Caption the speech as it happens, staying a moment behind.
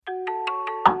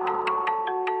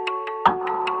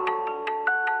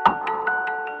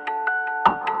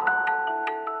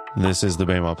This is the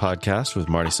Bema Podcast with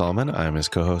Marty Solomon. I'm his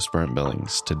co-host, Brent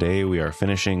Billings. Today we are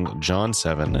finishing John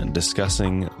 7 and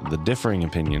discussing the differing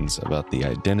opinions about the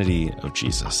identity of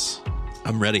Jesus.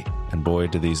 I'm ready. And boy,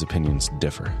 do these opinions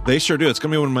differ. They sure do. It's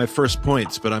going to be one of my first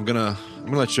points, but I'm gonna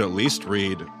let you at least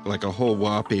read like a whole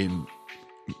whopping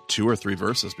 2 or 3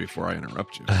 verses before I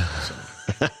interrupt you. So.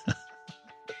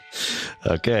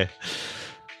 Okay.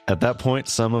 At that point,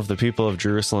 some of the people of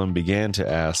Jerusalem began to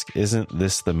ask, "Isn't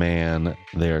this the man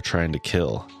they are trying to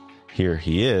kill? Here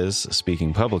he is,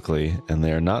 speaking publicly, and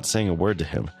they are not saying a word to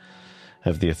him.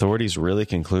 Have the authorities really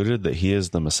concluded that he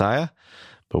is the Messiah?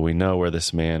 But we know where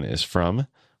this man is from.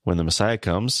 When the Messiah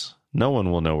comes, no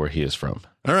one will know where he is from."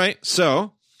 All right,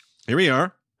 so here we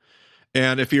are.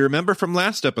 And if you remember from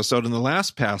last episode, in the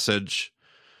last passage,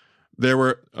 there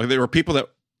were people that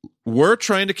were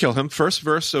trying to kill him. First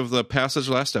verse of the passage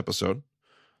last episode.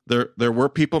 There were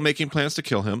people making plans to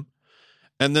kill him.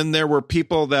 And then there were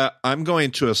people that I'm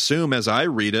going to assume, as I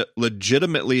read it,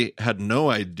 legitimately had no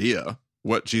idea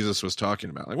what Jesus was talking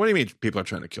about. Like, what do you mean people are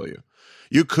trying to kill you?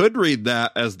 You could read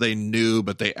that as they knew,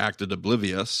 but they acted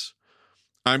oblivious.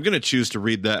 I'm going to choose to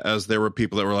read that as there were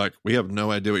people that were like, we have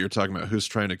no idea what you're talking about. Who's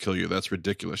trying to kill you? That's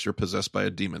ridiculous. You're possessed by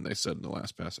a demon, they said in the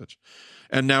last passage.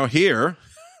 And now here,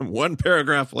 one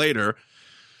paragraph later,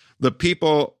 the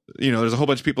people, there's a whole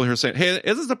bunch of people here saying, hey,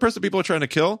 is this the person people are trying to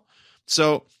kill?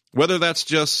 So whether that's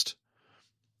just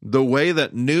the way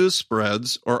that news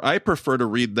spreads, or I prefer to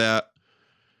read that,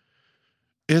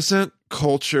 isn't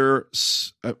culture,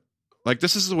 like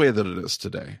this is the way that it is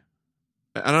today.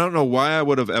 And I don't know why I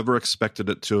would have ever expected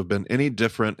it to have been any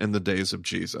different in the days of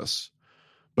Jesus.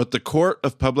 But the court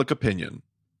of public opinion,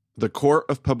 the court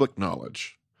of public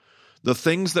knowledge, the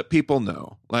things that people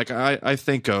know, like I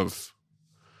think of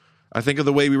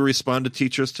the way we respond to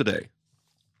teachers today.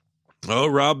 Oh,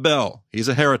 Rob Bell, he's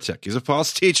a heretic. He's a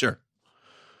false teacher.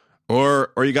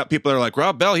 Or you got people that are like,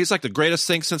 Rob Bell, he's like the greatest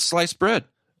thing since sliced bread.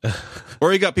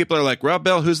 Or you got people that are like, Rob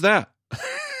Bell, who's that?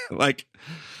 Like,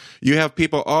 you have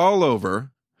people all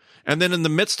over. And then in the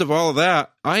midst of all of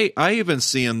that, I even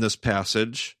see in this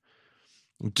passage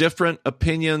different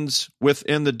opinions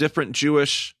within the different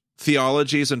Jewish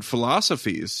theologies and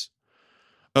philosophies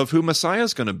of who Messiah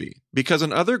is going to be. Because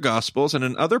in other gospels and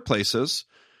in other places,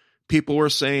 people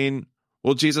were saying,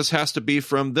 well, Jesus has to be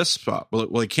from this spot.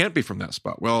 Well, he can't be from that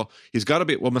spot. Well, he's got to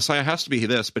be, Messiah has to be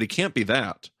this, but he can't be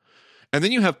that. And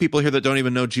then you have people here that don't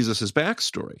even know Jesus'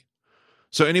 backstory.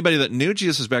 So anybody that knew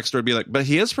Jesus' backstory would be like, but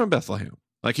he is from Bethlehem.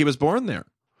 Like he was born there.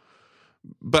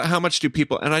 But how much do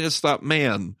people, and I just thought,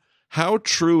 man, how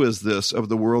true is this of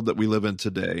the world that we live in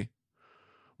today,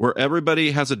 where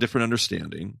everybody has a different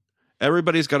understanding,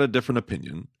 everybody's got a different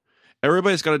opinion,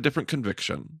 everybody's got a different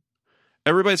conviction,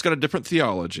 everybody's got a different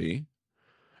theology,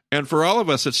 and for all of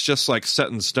us, it's just like set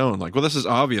in stone. Like, well, this is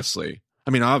obviously.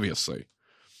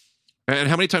 And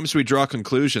how many times do we draw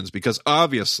conclusions? Because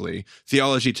obviously,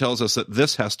 theology tells us that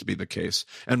this has to be the case,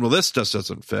 and well, this just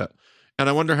doesn't fit. And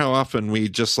I wonder how often we,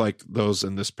 just like those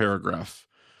in this paragraph,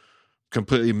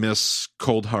 completely miss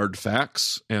cold, hard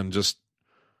facts and just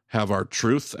have our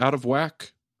truth out of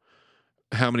whack.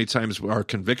 How many times our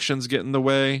convictions get in the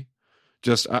way?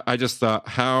 I just thought,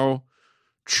 how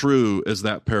true is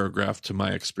that paragraph to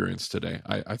my experience today?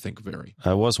 I think very.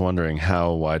 I was wondering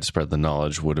how widespread the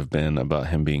knowledge would have been about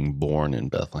him being born in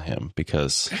Bethlehem,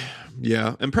 because...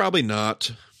 Yeah, and probably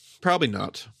not.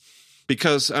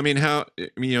 Because,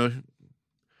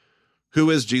 who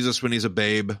is Jesus when he's a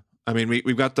babe? I mean,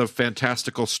 we've got the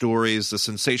fantastical stories, the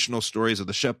sensational stories of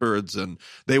the shepherds, and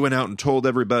they went out and told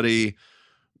everybody.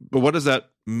 But what does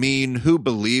that mean? Who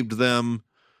believed them?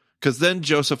 Because then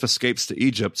Joseph escapes to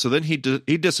Egypt, so then he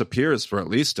disappears for at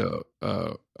least a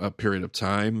period of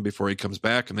time before he comes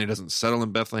back, and then he doesn't settle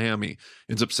in Bethlehem. He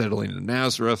ends up settling in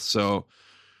Nazareth. So,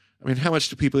 I mean, how much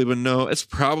do people even know? It's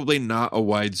probably not a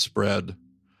widespread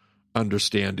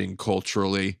understanding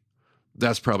culturally.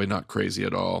 That's probably not crazy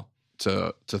at all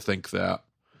to think that.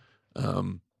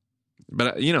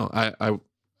 But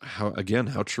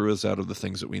how true is that of the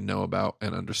things that we know about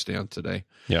and understand today?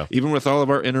 Yeah. Even with all of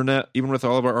our internet, even with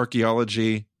all of our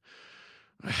archaeology,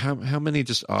 how many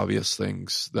just obvious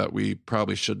things that we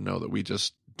probably should know that we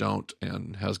just don't,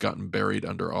 and has gotten buried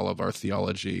under all of our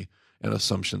theology and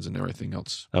assumptions and everything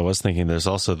else. I was thinking there's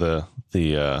also the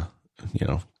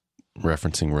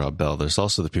referencing Rob Bell, there's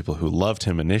also the people who loved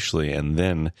him initially and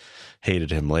then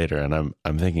hated him later. And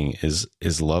I'm thinking,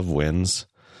 is love wins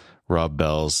Rob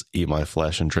Bell's eat my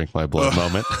flesh and drink my blood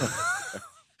moment?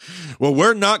 Well,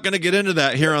 we're not going to get into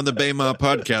that here on the Bema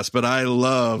podcast, but I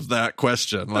love that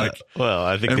question. Like, well,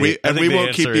 I think and the, we I think the won't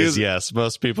answer keep is using. yes.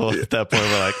 Most people at that point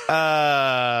were like,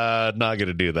 not going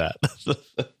to do that.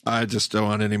 I just don't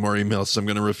want any more emails, so I'm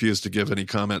going to refuse to give any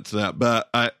comment to that. But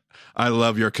I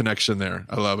love your connection there.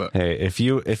 I love it. Hey, if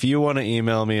you want to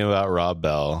email me about Rob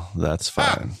Bell, that's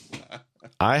fine.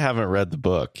 I haven't read the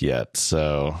book yet,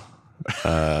 so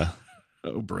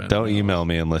Brent, don't email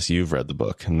me unless you've read the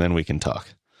book, and then we can talk.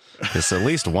 Because at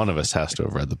least one of us has to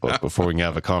have read the book before we can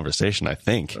have a conversation, I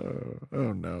think.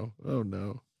 Oh no.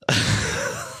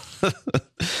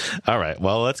 All right,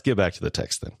 well, let's get back to the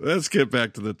text then. Let's get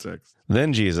back to the text.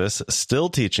 Then Jesus, still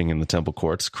teaching in the temple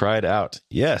courts, cried out,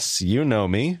 "Yes, you know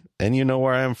me, and you know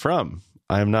where I am from.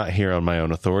 I am not here on my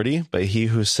own authority, but he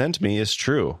who sent me is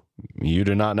true. You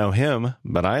do not know him,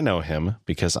 but I know him,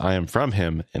 because I am from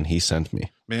him, and he sent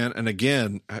me." Man, and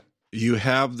again, you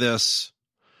have this...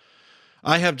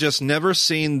 I have just never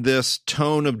seen this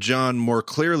tone of John more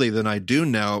clearly than I do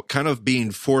now, kind of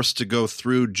being forced to go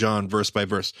through John verse by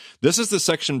verse. This is the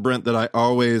section, Brent, that I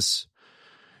always...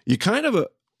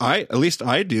 at least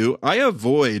I do. I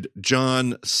avoid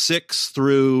John 6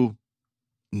 through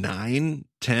 9,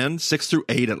 10, 6 through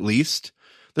 8 at least.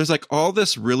 There's like all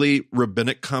this really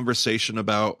rabbinic conversation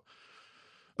about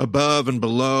above and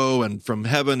below and from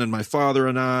heaven and my Father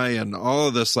and I, and all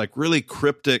of this like really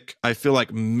cryptic, I feel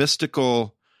like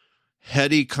mystical,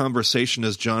 heady conversation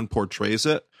as John portrays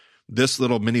it. This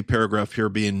little mini paragraph here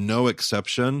being no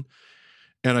exception.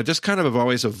 And I just kind of have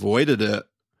always avoided it.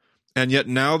 And yet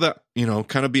now that,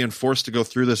 kind of being forced to go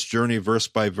through this journey verse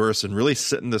by verse and really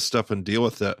sit in this stuff and deal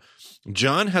with it,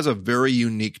 John has a very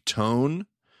unique tone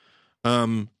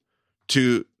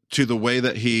to the way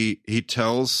that he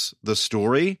tells the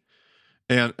story.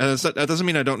 And that doesn't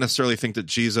mean I don't necessarily think that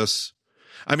Jesus,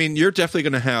 you're definitely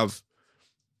going to have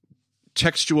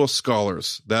textual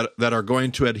scholars that are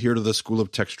going to adhere to the school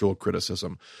of textual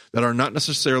criticism, that are not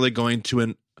necessarily going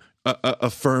to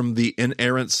affirm the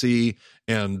inerrancy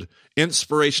and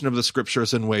inspiration of the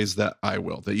scriptures in ways that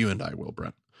you and I will,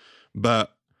 Brent.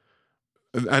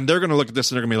 And they're going to look at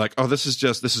this and they're going to be like, oh, this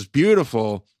is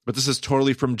beautiful, but this is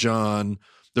totally from John.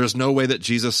 There's no way that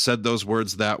Jesus said those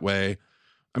words that way.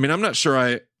 I'm not sure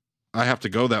I have to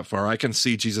go that far. I can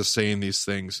see Jesus saying these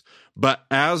things. But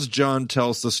as John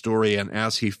tells the story and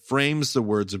as he frames the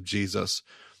words of Jesus,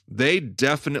 they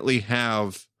definitely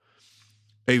have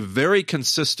a very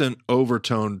consistent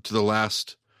overtone to the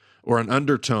last, or an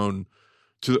undertone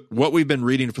to what we've been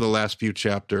reading for the last few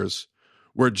chapters,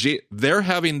 where they're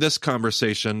having this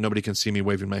conversation. Nobody can see me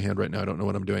waving my hand right now. I don't know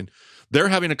what I'm doing. They're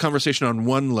having a conversation on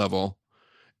one level,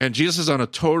 and Jesus is on a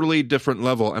totally different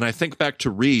level. And I think back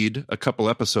to Reed a couple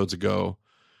episodes ago,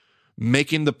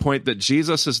 making the point that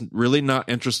Jesus is really not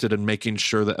interested in making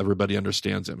sure that everybody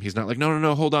understands him. He's not like,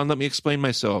 no, hold on, let me explain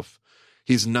myself.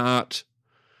 He's not,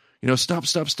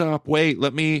 stop, wait,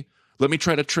 let me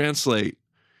try to translate.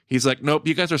 He's like, nope,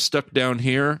 you guys are stuck down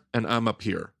here, and I'm up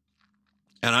here.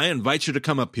 And I invite you to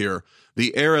come up here.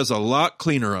 The air is a lot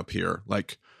cleaner up here.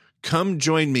 Like, come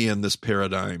join me in this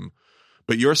paradigm.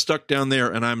 But you're stuck down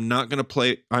there, and I'm not going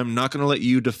to let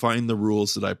you define the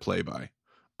rules that I play by.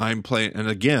 I'm playing, and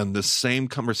again, the same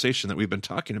conversation that we've been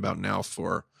talking about now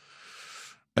for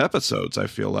episodes, I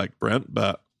feel like, Brent,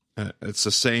 but it's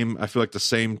the same, I feel like the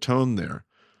same tone there.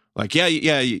 Like, yeah,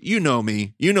 you know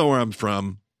me. You know where I'm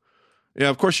from. Yeah,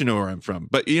 of course you know where I'm from.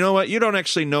 But you know what? You don't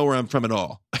actually know where I'm from at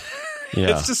all.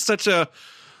 Yeah. It's just such a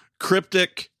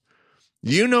cryptic,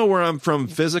 you know where I'm from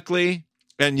physically,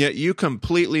 and yet you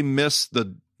completely miss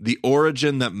the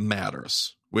origin that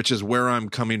matters, which is where I'm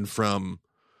coming from.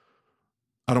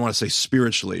 I don't want to say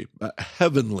spiritually, but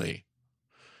heavenly.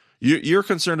 You're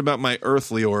concerned about my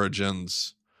earthly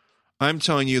origins. I'm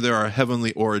telling you there are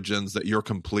heavenly origins that you're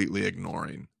completely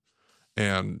ignoring.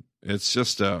 And it's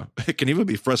just, it can even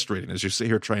be frustrating as you sit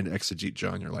here trying to exegete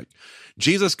John. You're like,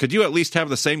 Jesus, could you at least have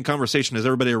the same conversation as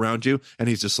everybody around you? And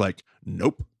he's just like,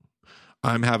 nope.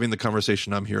 I'm having the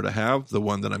conversation I'm here to have, the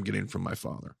one that I'm getting from my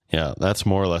Father. Yeah, that's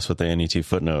more or less what the NET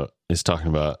footnote is talking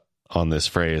about on this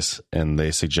phrase, and they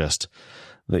suggest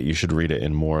that you should read it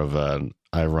in more of an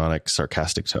ironic,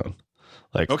 sarcastic tone.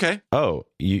 Like, okay, oh,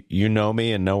 you know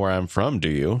me and know where I'm from, do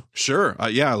you? Sure.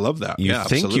 Yeah, I love that. You think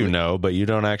absolutely. you know, but you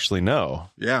don't actually know.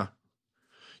 Yeah.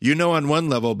 You know on one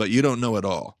level, but you don't know at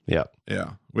all. Yeah.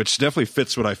 Yeah. Which definitely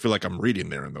fits what I feel like I'm reading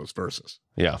there in those verses.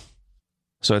 Yeah.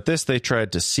 So at this, they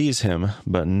tried to seize him,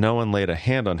 but no one laid a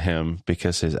hand on him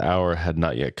because his hour had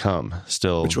not yet come.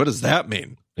 Still, which, what does that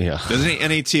mean? Yeah. Does any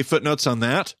NET footnotes on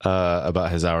that?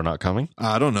 About his hour not coming?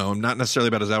 I don't know. Not necessarily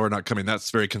about his hour not coming. That's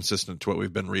very consistent to what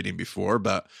we've been reading before.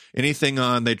 But anything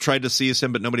on they tried to seize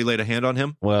him, but nobody laid a hand on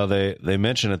him? Well, they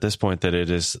mention at this point that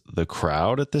it is the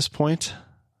crowd at this point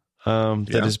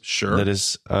that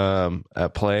is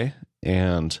at play,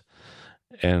 and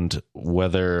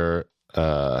whether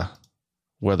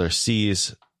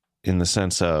seize in the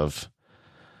sense of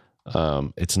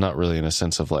it's not really in a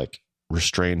sense of like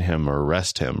restrain him or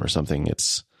arrest him or something.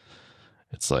 It's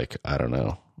like I don't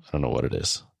know what it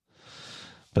is,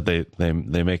 but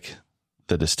they make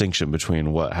the distinction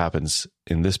between what happens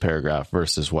in this paragraph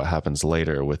versus what happens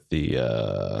later with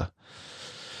the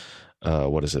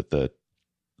what is it, the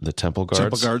temple guards?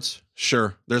 Temple guards.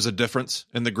 Sure. There's a difference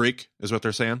in the Greek, is what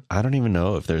they're saying. I don't even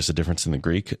know if there's a difference in the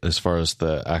Greek as far as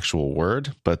the actual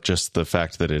word, but just the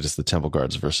fact that it is the temple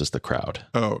guards versus the crowd.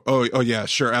 Oh, yeah,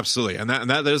 sure, absolutely. And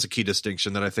that is a key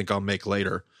distinction that I think I'll make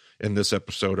later in this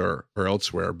episode or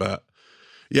elsewhere. But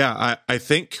yeah, I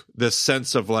think this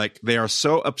sense of like they are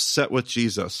so upset with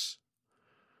Jesus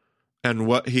and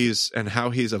how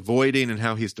he's avoiding and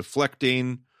how he's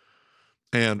deflecting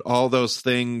and all those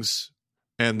things.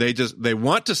 And they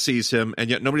want to seize him, and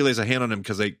yet nobody lays a hand on him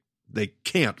because they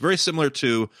can't. Very similar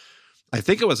to, I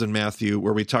think it was in Matthew,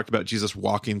 where we talked about Jesus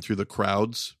walking through the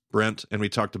crowds, Brent, and we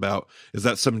talked about, is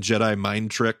that some Jedi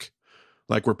mind trick?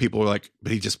 Like where people were like,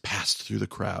 but he just passed through the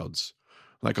crowds.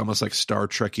 Like almost like Star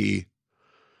Trek-y.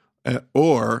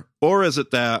 Or is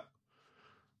it that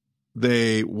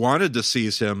they wanted to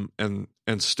seize him and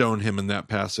stone him in that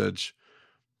passage,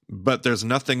 but there's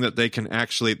nothing that they can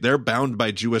actually, they're bound by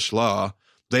Jewish law.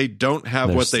 They don't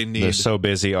have what they need. They're so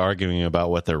busy arguing about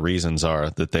what their reasons are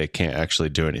that they can't actually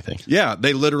do anything. Yeah,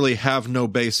 they literally have no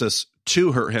basis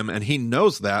to hurt him, and he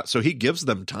knows that, so he gives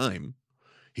them time.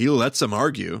 He lets them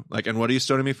argue. Like, and what are you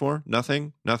stoning me for?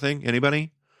 Nothing? Nothing?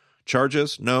 Anybody?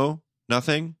 Charges? No?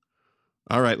 Nothing?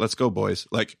 All right, let's go, boys.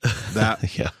 Like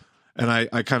that. Yeah. And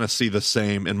I kind of see the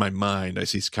same in my mind. I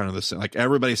see kind of the same. Like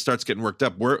everybody starts getting worked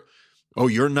up.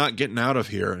 You're not getting out of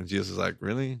here. And Jesus is like,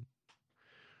 really?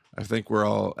 I think we're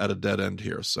all at a dead end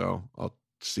here, so I'll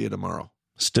see you tomorrow.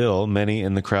 Still, many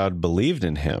in the crowd believed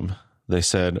in him. They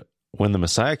said, when the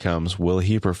Messiah comes, will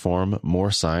he perform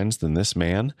more signs than this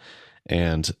man?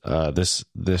 And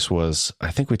this was,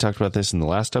 I think we talked about this in the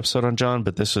last episode on John,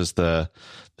 but this was the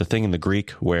thing in the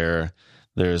Greek where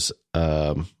there's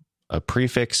a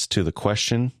prefix to the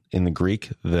question in the Greek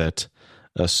that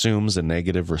assumes a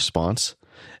negative response.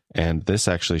 And this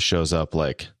actually shows up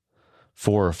like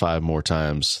 4 or 5 more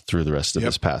times through the rest of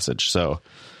this passage. So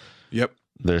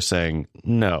they're saying,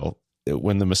 no,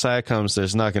 when the Messiah comes,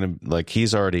 there's not going to, like,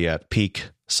 he's already at peak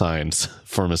signs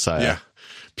for Messiah. Yeah.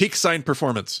 Peak sign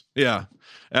performance. Yeah,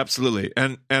 absolutely.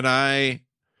 And again,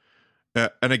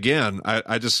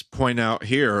 I just point out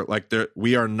here, like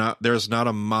there's not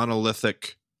a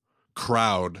monolithic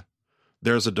crowd.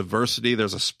 There's a diversity.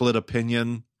 There's a split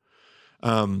opinion.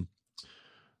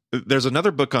 There's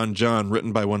another book on John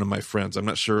written by one of my friends. I'm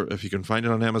not sure if you can find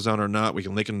it on Amazon or not. We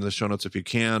can link it in the show notes if you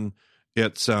can.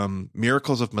 It's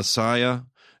Miracles of Messiah.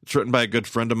 It's written by a good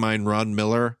friend of mine, Ron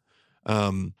Miller.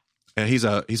 And he's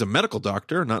a medical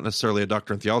doctor, not necessarily a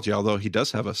doctor in theology, although he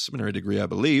does have a seminary degree, I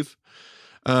believe.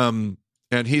 And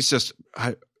he's just,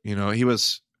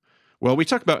 we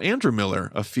talked about Andrew Miller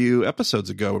a few episodes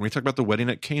ago when we talked about the wedding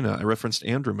at Cana. I referenced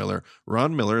Andrew Miller.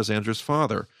 Ron Miller is Andrew's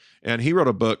father. And he wrote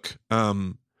a book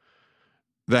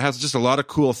that has just a lot of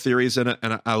cool theories in it,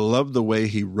 and I love the way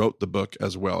he wrote the book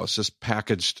as well. It's just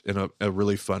packaged in a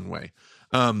really fun way.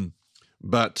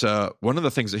 But one of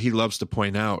the things that he loves to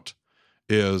point out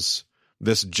is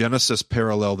this Genesis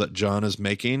parallel that John is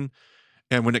making.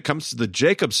 And when it comes to the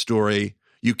Jacob story,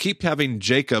 you keep having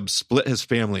Jacob split his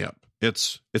family up.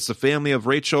 It's the family of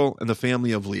Rachel and the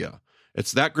family of Leah.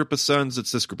 It's that group of sons.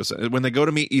 It's this group of sons. When they go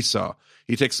to meet Esau,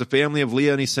 he takes the family of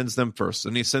Leah and he sends them first.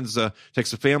 And he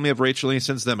takes the family of Rachel and he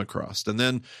sends them across. And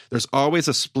then there's always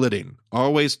a splitting,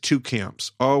 always 2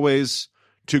 camps, always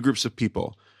 2 groups of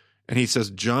people. And he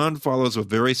says John follows a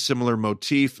very similar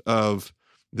motif of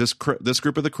this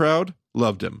group of the crowd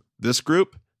loved him. This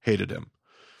group hated him.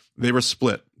 They were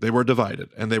split. They were divided,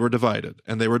 and they were divided,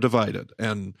 and they were divided.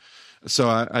 And so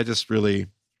I just really,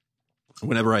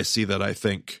 whenever I see that, I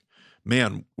think,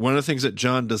 man, one of the things that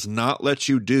John does not let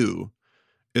you do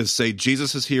is say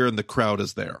Jesus is here and the crowd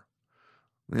is there.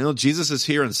 Jesus is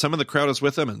here and some of the crowd is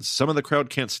with him and some of the crowd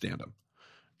can't stand him.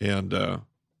 And I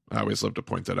always love to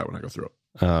point that out when I go through it.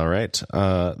 All right.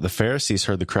 The Pharisees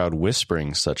heard the crowd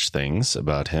whispering such things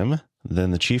about him.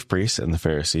 Then the chief priests and the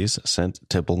Pharisees sent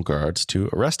temple guards to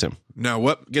arrest him. Now,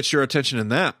 what gets your attention in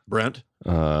that, Brent?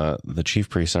 the chief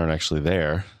priests aren't actually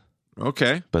there.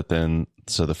 Okay. But then,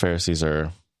 so the Pharisees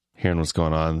are hearing what's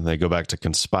going on. They go back to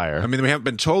conspire. I mean, we haven't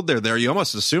been told they're there. You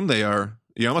almost assume they are.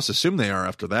 You almost assume they are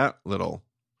after that little,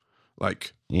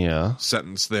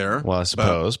 sentence there. Well, I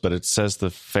suppose, but it says the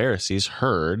Pharisees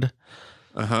heard.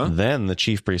 Then the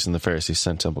chief priests and the Pharisees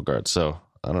sent temple guards. So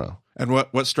I don't know. And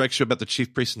what strikes you about the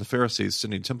chief priests and the Pharisees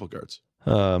sending temple guards?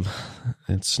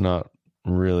 It's not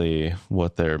really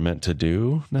what they're meant to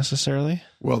do necessarily.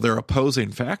 Well, they're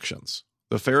opposing factions.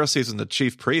 The Pharisees and the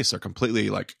chief priests are completely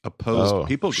opposed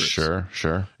people groups.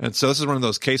 Sure. And so this is one of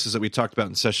those cases that we talked about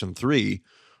in session 3,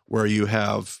 where you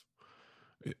have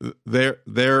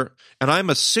there, and I'm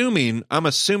assuming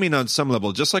on some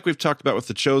level, just like we've talked about with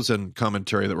the Chosen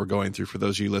commentary that we're going through for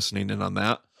those of you listening in on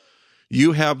that,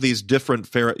 you have these different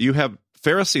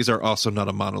Pharisees are also not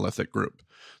a monolithic group.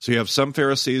 So you have some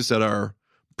Pharisees that are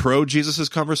pro Jesus's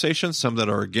conversation, some that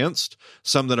are against,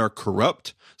 some that are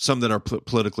corrupt, some that are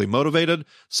politically motivated,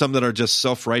 some that are just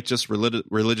self-righteous,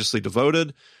 religiously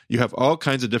devoted. You have all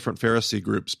kinds of different Pharisee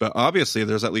groups, but obviously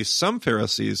there's at least some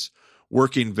Pharisees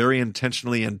working very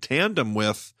intentionally in tandem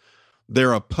with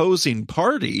their opposing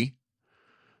party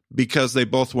because they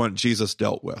both want Jesus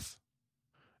dealt with.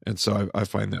 And so I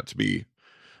find that to be,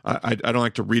 I don't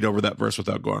like to read over that verse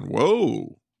without going,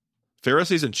 whoa,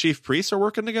 Pharisees and chief priests are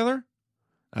working together?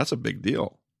 That's a big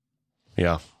deal.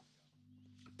 Yeah.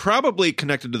 Probably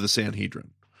connected to the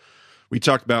Sanhedrin. We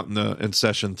talked about in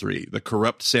session 3, the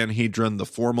corrupt Sanhedrin, the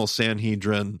formal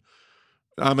Sanhedrin.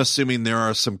 I'm assuming there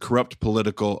are some corrupt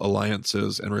political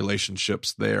alliances and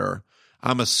relationships there.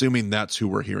 I'm assuming that's who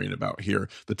we're hearing about here.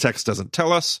 The text doesn't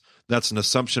tell us. That's an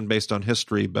assumption based on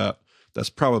history, but that's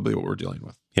probably what we're dealing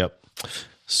with. Yep.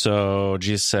 So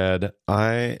Jesus said,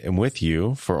 I am with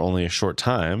you for only a short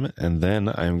time, and then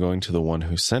I am going to the one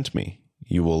who sent me.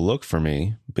 You will look for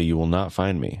me, but you will not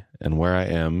find me. And where I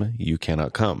am, you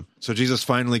cannot come. So Jesus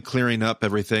finally clearing up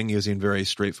everything using very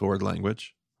straightforward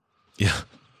language. Yeah.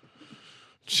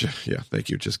 Yeah, thank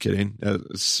you. Just kidding.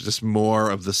 It's just more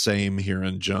of the same here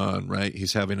in John, right?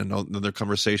 He's having another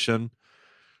conversation.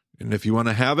 And if you want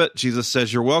to have it, Jesus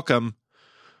says, you're welcome.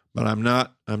 But I'm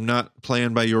not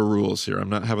playing by your rules here. I'm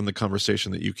not having the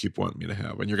conversation that you keep wanting me to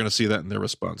have. And you're going to see that in their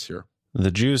response here.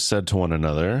 The Jews said to one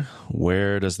another,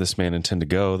 where does this man intend to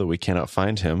go that we cannot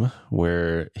find him?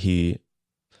 Will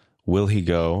he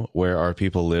go where our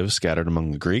people live scattered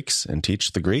among the Greeks and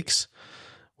teach the Greeks?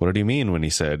 What did he mean when he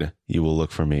said, you will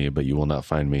look for me, but you will not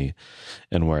find me,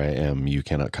 and where I am, you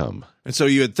cannot come? And so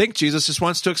you would think Jesus just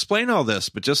wants to explain all this,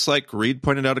 but just like Reed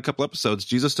pointed out a couple episodes,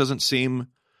 Jesus doesn't seem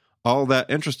all that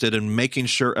interested in making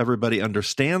sure everybody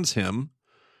understands him.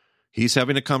 He's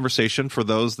having a conversation for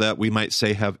those that we might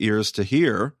say have ears to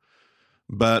hear.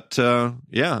 But there's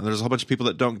a whole bunch of people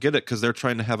that don't get it because they're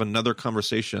trying to have another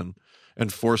conversation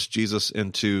and force Jesus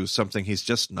into something he's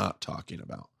just not talking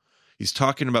about. He's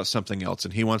talking about something else,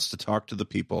 and he wants to talk to the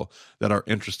people that are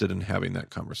interested in having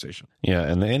that conversation. Yeah,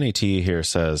 and the NAT here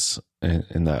says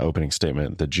in that opening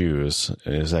statement, the Jews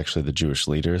is actually the Jewish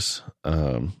leaders.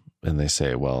 And they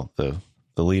say, well, the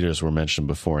leaders were mentioned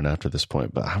before and after this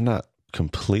point, but I'm not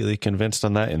completely convinced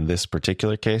on that in this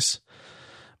particular case,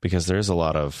 because there's a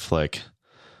lot of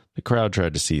the crowd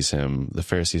tried to seize him. The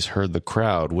Pharisees heard the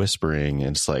crowd whispering,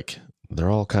 and it's they're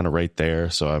all kind of right there.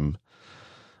 So I'm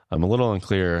a little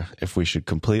unclear if we should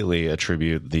completely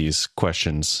attribute these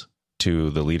questions to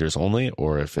the leaders only,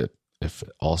 or if it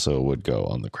also would go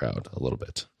on the crowd a little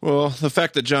bit. Well, the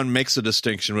fact that John makes a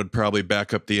distinction would probably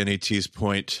back up the NAT's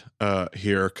point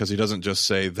here, because he doesn't just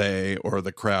say they or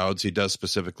the crowds. He does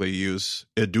specifically use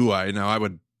idui. Now,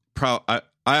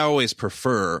 I always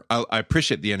prefer, I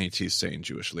appreciate the NAT saying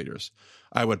Jewish leaders.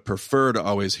 I would prefer to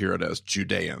always hear it as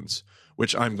Judeans,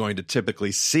 which I'm going to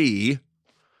typically see.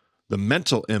 The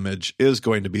mental image is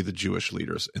going to be the Jewish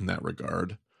leaders in that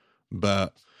regard.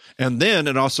 And then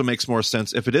it also makes more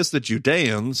sense if it is the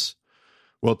Judeans.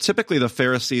 Well, typically the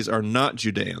Pharisees are not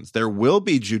Judeans. There will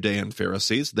be Judean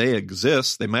Pharisees. They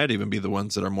exist. They might even be the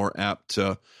ones that are more apt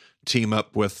to team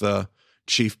up with the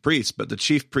chief priests. But the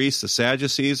chief priests, the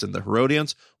Sadducees, and the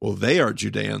Herodians, well, they are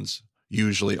Judeans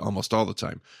usually almost all the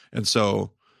time. And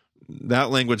so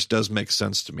that language does make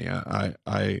sense to me. I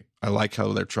like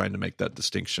how they're trying to make that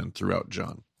distinction throughout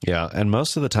John. Yeah, and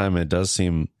most of the time it does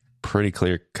seem pretty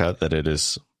clear cut that it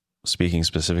is speaking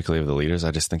specifically of the leaders.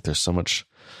 I just think there's so much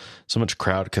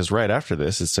crowd, because right after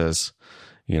this it says,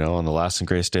 on the last and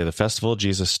greatest day of the festival,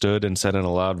 Jesus stood and said in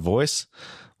a loud voice,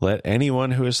 "Let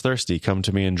anyone who is thirsty come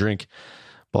to me and drink."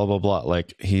 Blah blah blah.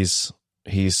 He's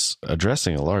he's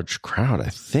addressing a large crowd, I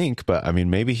think, but I mean,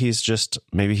 maybe he's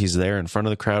there in front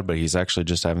of the crowd, but he's actually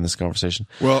just having this conversation.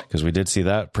 Well, because we did see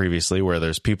that previously where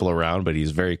there's people around, but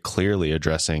he's very clearly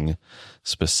addressing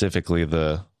specifically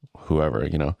the whoever,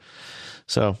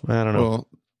 So I don't know. Well,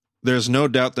 there's no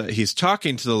doubt that he's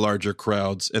talking to the larger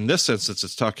crowds. In this instance,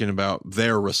 it's talking about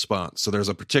their response. So there's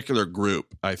a particular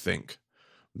group, I think.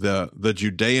 The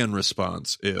Judean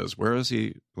response is, where is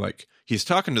he? Like, he's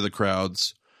talking to the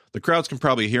crowds. The crowds can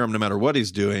probably hear him no matter what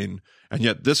he's doing. And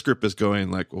yet this group is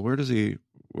going like, well, where does he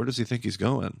think he's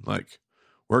going? Like,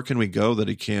 where can we go that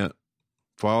he can't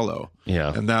follow?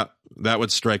 Yeah. And that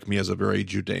would strike me as a very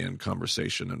Judean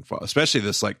conversation, and especially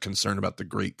this like concern about the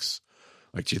Greeks.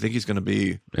 Like, do you think he's going to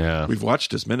be, we've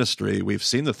watched his ministry. We've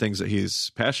seen the things that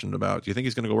he's passionate about. Do you think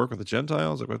he's going to go work with the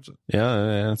Gentiles? Like,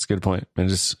 yeah, that's a good point. And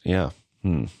just, yeah.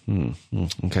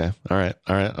 Okay. All right.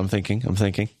 I'm thinking.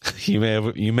 You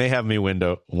may have me win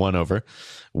over.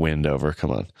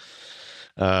 Come on.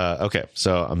 Okay.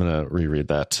 So I'm going to reread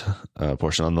that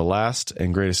portion. On the last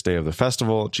and greatest day of the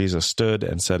festival, Jesus stood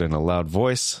and said in a loud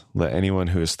voice, "Let anyone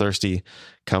who is thirsty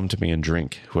come to me and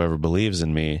drink. Whoever believes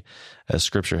in me, as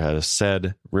scripture has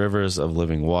said, rivers of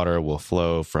living water will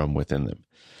flow from within them."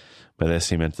 By this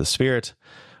he meant the Spirit,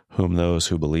 whom those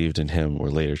who believed in him were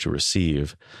later to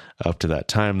receive. Up to that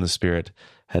time, the Spirit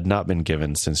had not been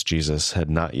given, since Jesus had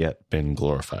not yet been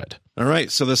glorified. All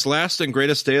right, so this last and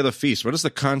greatest day of the feast, what is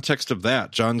the context of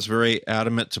that? John's very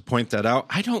adamant to point that out.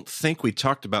 I don't think we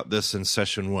talked about this in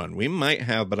session 1. We might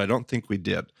have, but I don't think we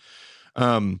did.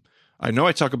 I know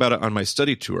I talk about it on my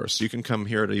study tour, so you can come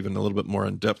hear it even a little bit more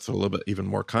in depth, a little bit even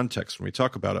more context when we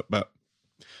talk about it. But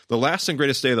the last and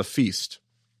greatest day of the feast,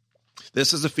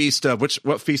 this is a feast of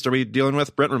what feast are we dealing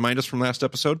with? Brent, remind us from last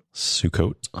episode.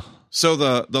 Sukkot. So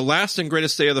the last and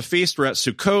greatest day of the feast, we're at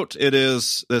Sukkot. It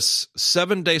is this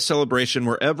 7-day celebration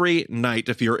where every night,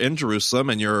 if you're in Jerusalem,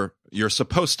 and you're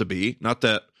supposed to be, not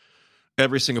that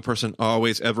every single person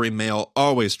every male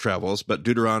always travels, but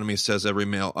Deuteronomy says every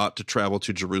male ought to travel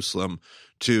to Jerusalem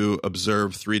to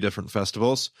observe 3 different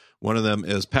festivals. One of them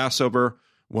is Passover,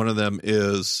 one of them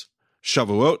is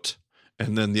Shavuot,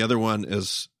 and then the other one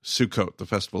is Sukkot, the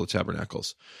Festival of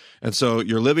Tabernacles. And so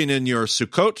you're living in your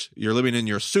Sukkot, you're living in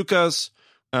your sukkahs.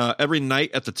 Every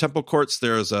night at the temple courts,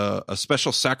 there's a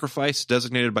special sacrifice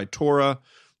designated by Torah.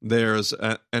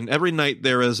 And every night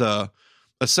there is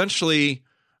essentially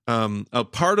a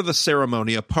part of the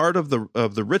ceremony, a part of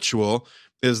the ritual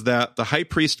is that the high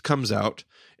priest comes out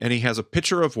and he has a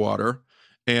pitcher of water,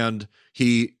 and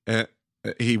he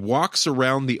walks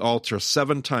around the altar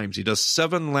 7 times. He does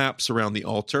 7 laps around the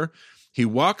altar. He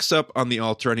walks up on the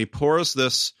altar and he pours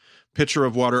this pitcher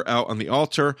of water out on the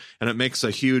altar, and it makes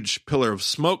a huge pillar of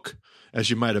smoke, as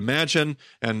you might imagine,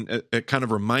 and it kind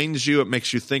of reminds you, it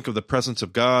makes you think of the presence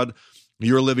of God.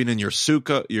 You're living in your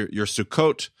sukkah, your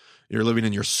Sukkot. You're living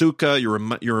in your sukkah.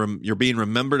 You're being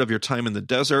remembered of your time in the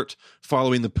desert,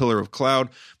 following the pillar of cloud.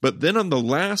 But then on the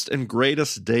last and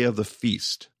greatest day of the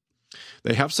feast,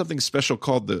 they have something special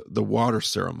called the water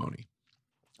ceremony.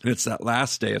 And it's that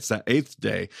last day, it's that 8th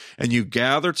day, and you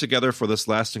gather together for this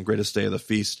last and greatest day of the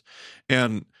feast.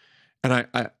 And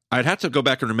I'd have to go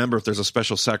back and remember if there's a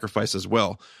special sacrifice as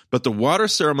well. But the water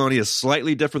ceremony is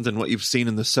slightly different than what you've seen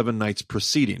in the 7 nights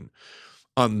preceding.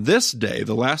 On this day,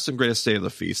 the last and greatest day of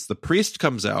the feast, the priest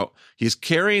comes out, he's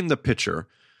carrying the pitcher.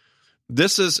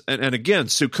 This is, and again,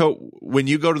 Sukkot, when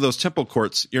you go to those temple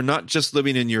courts, you're not just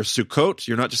living in your Sukkot,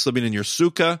 you're not just living in your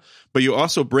sukkah, but you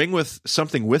also bring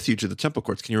something with you to the temple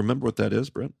courts. Can you remember what that is,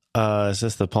 Brent? Is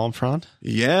this the palm frond?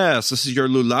 Yes, this is your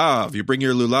lulav. You bring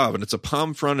your lulav, and it's a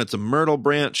palm frond, it's a myrtle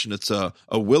branch, and it's a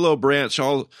willow branch,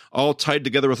 all tied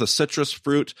together with a citrus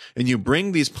fruit. And you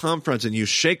bring these palm fronds and you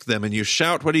shake them and you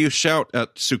shout. What do you shout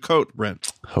at Sukkot,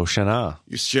 Brent? Hoshana.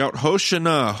 You shout,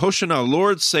 Hoshana, Hoshana,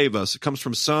 Lord save us. It comes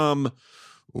from Psalm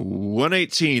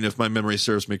 118, if my memory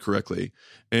serves me correctly.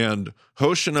 And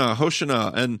Hoshana,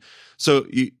 Hoshana. And so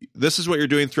this is what you're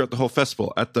doing throughout the whole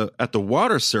festival. At the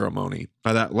water ceremony,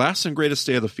 by that last and greatest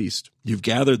day of the feast, you've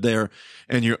gathered there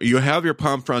and you have your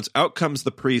palm fronds. Out comes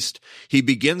the priest. He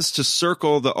begins to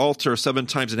circle the altar 7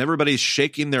 times, and everybody's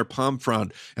shaking their palm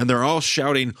frond, and they're all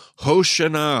shouting,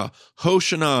 Hoshana,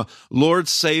 Hoshana, Lord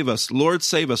save us, Lord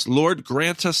save us, Lord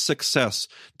grant us success.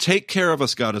 Take care of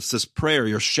us, God. It's this prayer.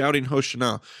 You're shouting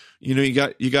Hoshana. You know,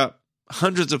 you got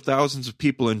hundreds of thousands of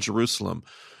people in Jerusalem.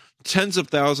 Tens of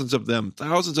thousands of them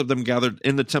gathered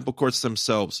in the temple courts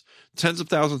themselves, tens of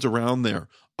thousands around there,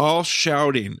 all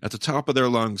shouting at the top of their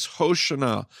lungs,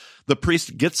 Hoshana. The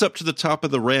priest gets up to the top of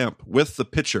the ramp with the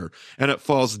pitcher, and it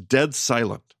falls dead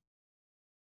silent.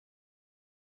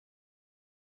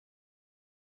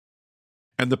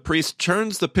 And the priest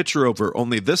turns the pitcher over,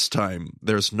 only this time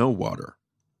there's no water.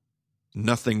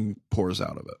 Nothing pours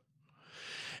out of it.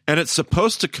 And it's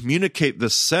supposed to communicate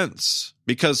this sense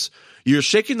because you're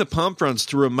shaking the palm fronds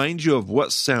to remind you of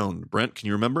what sound, Brent? Can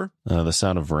you remember? The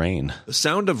sound of rain. The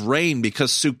sound of rain,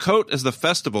 because Sukkot is the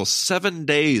festival, 7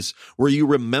 days where you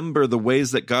remember the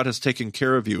ways that God has taken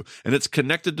care of you. And it's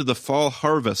connected to the fall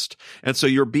harvest. And so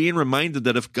you're being reminded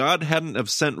that if God hadn't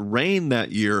have sent rain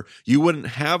that year, you wouldn't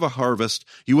have a harvest.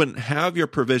 You wouldn't have your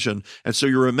provision. And so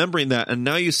you're remembering that. And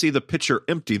now you see the pitcher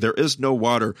empty. There is no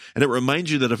water. And it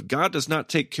reminds you that if God does not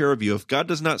take care of you, if God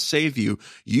does not save you,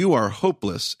 you are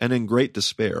hopeless and in great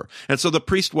despair. And so the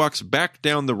priest walks back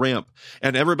down the ramp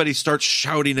and everybody starts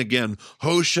shouting again,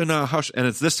 Hoshana, Hosh. And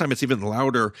this time it's even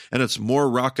louder and it's more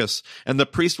raucous. And the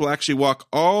priest will actually walk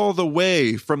all the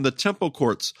way from the temple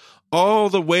courts, all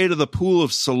the way to the pool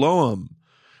of Siloam.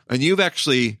 And you've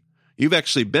actually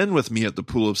been with me at the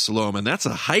pool of Siloam, and that's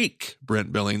a hike,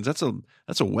 Brent Billings. That's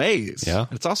a ways. Yeah.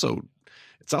 It's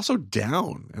also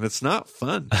down, and it's not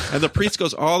fun. And the priest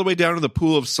goes all the way down to the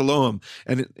pool of Siloam,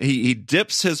 and he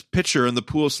dips his pitcher in the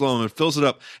pool of Siloam and fills it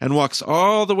up and walks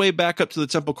all the way back up to the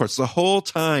temple courts. The whole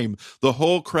time, the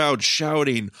whole crowd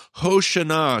shouting,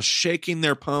 Hoshana, shaking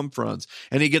their palm fronds.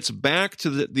 And he gets back to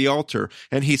the altar,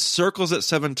 and he circles it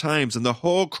 7 times, and the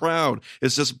whole crowd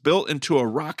is just built into a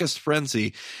raucous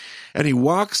frenzy. And he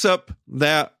walks up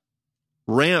that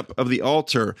ramp of the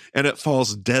altar, and it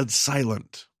falls dead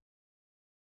silent.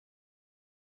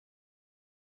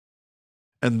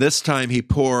 And this time he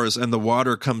pours and the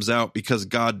water comes out because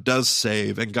God does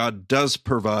save and God does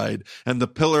provide. And the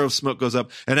pillar of smoke goes up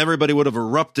and everybody would have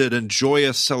erupted in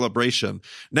joyous celebration.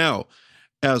 Now,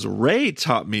 as Ray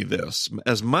taught me this,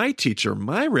 as my teacher,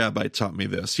 my rabbi taught me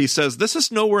this, he says, this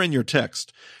is nowhere in your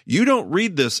text. You don't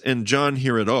read this in John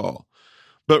here at all.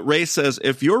 But Ray says,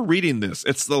 if you're reading this,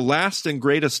 it's the last and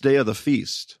greatest day of the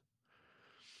feast.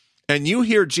 And you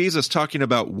hear Jesus talking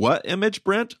about what image,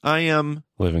 Brent? I am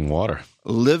living water.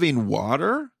 Living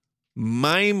water?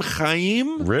 Maim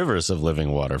Chaim? Rivers of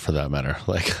living water, for that matter.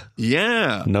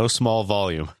 Yeah. No small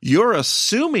volume. You're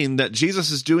assuming that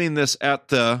Jesus is doing this at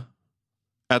the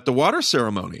water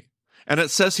ceremony. And it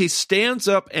says he stands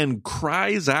up and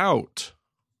cries out.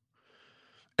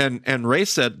 And Ray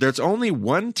said, there's only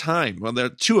one time. Well, there are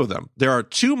 2 of them. There are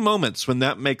 2 moments when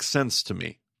that makes sense to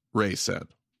me, Ray said.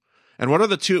 And what are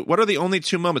the only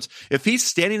 2 moments? If he's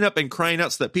standing up and crying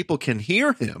out so that people can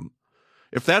hear him,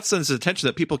 if that's his intention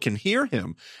that people can hear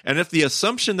him, and if the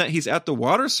assumption that he's at the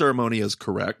water ceremony is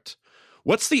correct,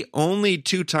 what's the only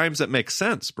 2 times that makes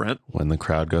sense, Brent? When the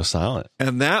crowd goes silent.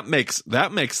 And that makes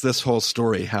this whole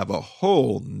story have a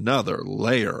whole nother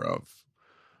layer of,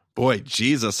 boy,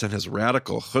 Jesus and his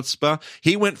radical chutzpah.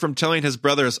 He went from telling his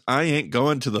brothers, I ain't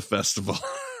going to the festival.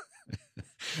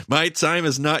 My time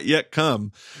has not yet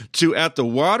come, to at the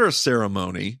water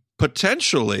ceremony,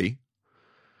 potentially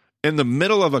in the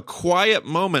middle of a quiet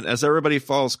moment as everybody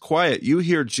falls quiet, you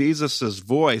hear Jesus'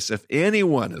 voice. If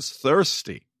anyone is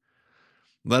thirsty,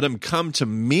 let him come to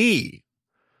me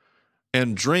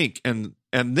and drink. And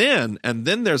then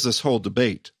there's this whole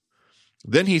debate.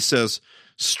 Then he says,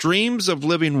 streams of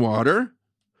living water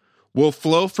will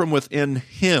flow from within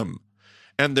him.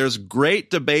 And there's great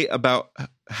debate about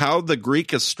how the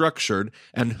Greek is structured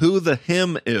and who the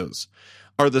him is.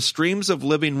 Are the streams of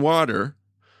living water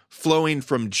flowing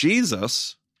from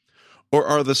Jesus, or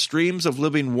are the streams of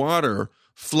living water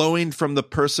flowing from the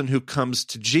person who comes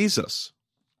to Jesus?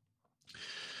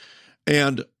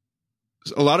 And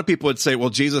a lot of people would say,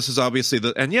 well, Jesus is obviously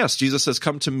and yes, Jesus says,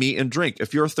 come to me and drink.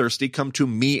 If you're thirsty, come to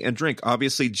me and drink.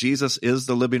 Obviously, Jesus is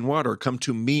the living water. Come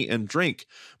to me and drink.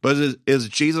 But is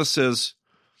Jesus's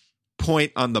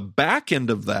point on the back end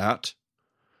of that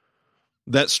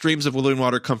streams of living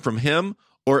water come from him?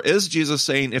 Or is Jesus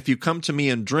saying, if you come to me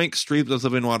and drink, streams of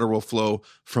living water will flow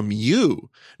from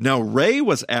you? Now, Ray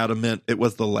was adamant it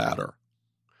was the latter,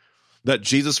 that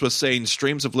Jesus was saying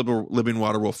streams of living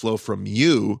water will flow from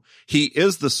you. He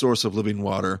is the source of living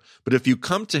water. But if you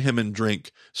come to him and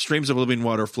drink, streams of living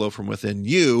water flow from within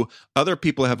you. Other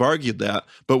people have argued that.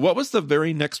 But what was the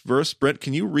very next verse? Brent,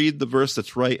 can you read the verse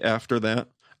that's right after that?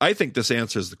 I think this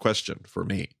answers the question for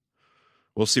me.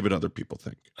 We'll see what other people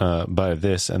think. By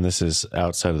this, and this is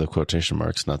outside of the quotation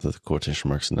marks, not that the quotation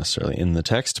marks are necessarily in the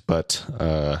text, but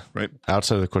right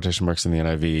outside of the quotation marks in the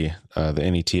NIV,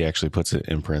 the NET actually puts it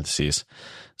in parentheses.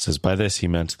 It says, by this he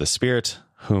meant the Spirit,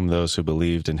 whom those who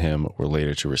believed in him were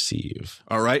later to receive.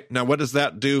 All right. Now, what does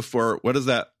that do does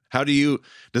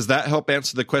that help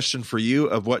answer the question for you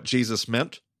of what Jesus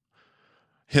meant?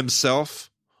 Himself,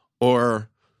 or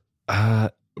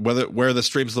where the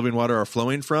streams of living water are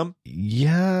flowing from?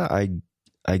 Yeah,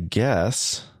 I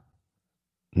guess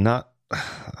not.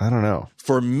 I don't know.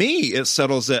 For me, it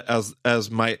settles it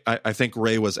as my. I think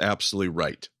Ray was absolutely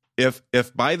right. If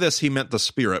by this he meant the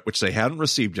Spirit, which they hadn't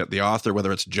received yet, the author,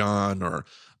 whether it's John or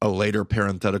a later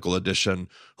parenthetical addition,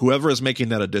 whoever is making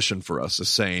that addition for us is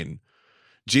saying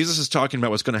Jesus is talking about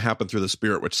what's going to happen through the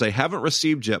Spirit, which they haven't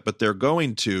received yet, but they're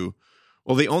going to.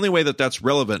 Well, the only way that that's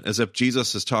relevant is if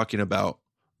Jesus is talking about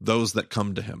those that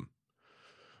come to him.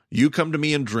 You come to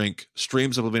me and drink,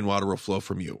 streams of living water will flow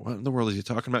from you. What in the world is he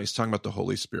talking about? He's talking about the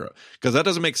Holy Spirit. Because that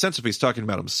doesn't make sense if he's talking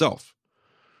about himself.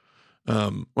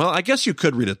 Well, I guess you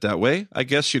could read it that way. I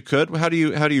guess you could. How do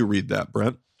you read that,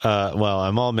 Brent? Well,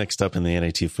 I'm all mixed up in the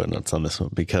NAT footnotes on this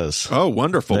one because... Oh,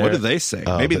 wonderful. What do they say?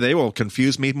 Maybe they will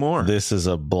confuse me more. This is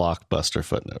a blockbuster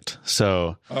footnote.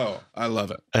 So... Oh, I love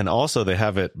it. And also they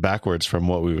have it backwards from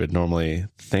what we would normally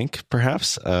think,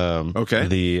 perhaps.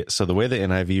 Okay. So the way the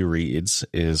NIV reads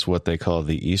is what they call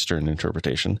the Eastern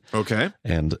interpretation. Okay.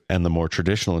 And the more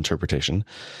traditional interpretation.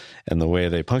 And the way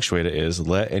they punctuate it is,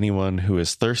 let anyone who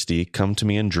is thirsty come to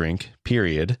me and drink,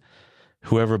 period.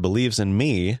 Whoever believes in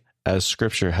me... As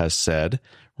Scripture has said,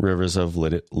 rivers of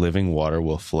living water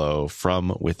will flow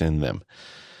from within them.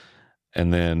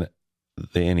 And then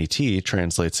the NET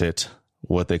translates it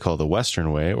what they call the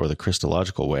Western way or the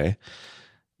Christological way.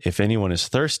 If anyone is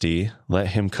thirsty, let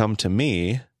him come to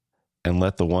me, and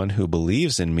let the one who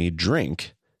believes in me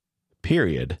drink,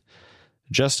 period.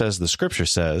 Just as the Scripture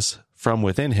says, from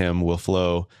within him will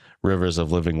flow rivers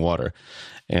of living water.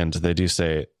 And they do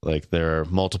say, like, there are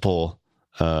multiple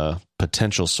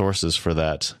potential sources for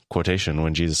that quotation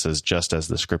when Jesus says, just as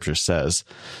the Scripture says.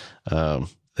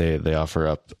 They offer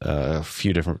up a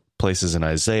few different places in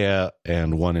Isaiah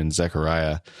and one in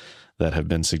Zechariah that have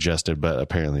been suggested, but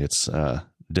apparently it's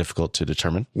difficult to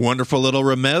determine. Wonderful little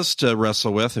remez to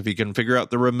wrestle with. If you can figure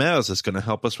out the remez, it's going to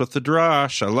help us with the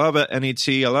drash. I love it. NET,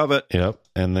 I love it. Yep.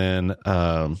 And then,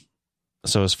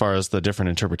 so as far as the different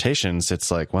interpretations,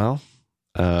 it's like, well,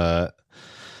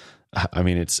 I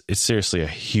mean, it's seriously a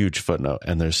huge footnote,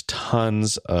 and there's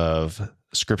tons of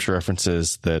scripture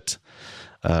references that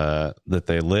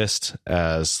they list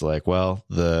as like, well,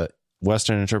 the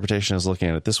Western interpretation is looking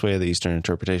at it this way, the Eastern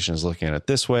interpretation is looking at it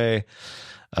this way.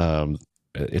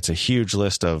 It's a huge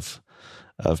list of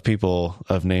people,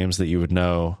 of names that you would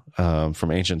know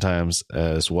from ancient times,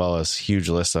 as well as huge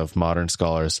lists of modern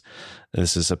scholars.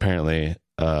 This is apparently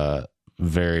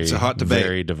it's a hot debate.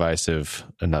 Very divisive,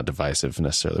 not divisive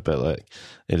necessarily, but like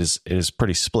it is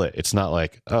pretty split. It's not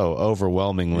like, oh,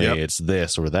 overwhelmingly it's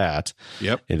this or that.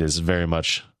 Yep. It is very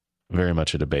much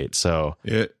a debate. So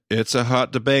it's a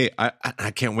hot debate. I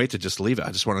can't wait to just leave it.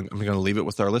 I'm going to leave it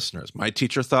with our listeners. My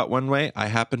teacher thought one way. I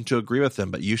happen to agree with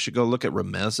him, but you should go look at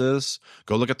remezes,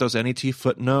 go look at those NET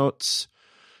footnotes,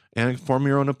 and form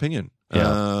your own opinion.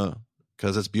 Yeah.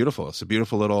 Because it's beautiful. It's a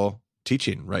beautiful little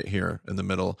teaching right here in the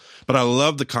middle. But I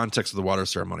love the context of the water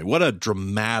ceremony. What a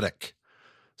dramatic,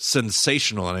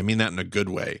 sensational, and I mean that in a good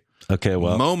way,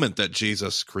 moment that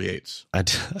Jesus creates. I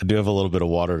do have a little bit of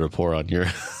water to pour on your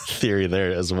theory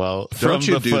there as well. Don't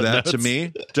you do that to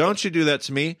me? Don't you do that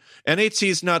to me? NHC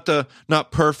is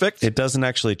not perfect. It doesn't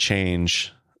actually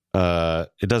change.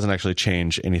 It doesn't actually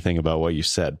change anything about what you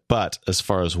said. But as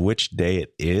far as which day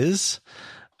it is,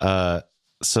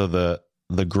 so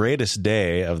the greatest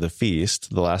day of the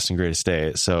feast, the last and greatest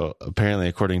day. So apparently,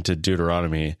 according to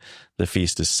Deuteronomy, the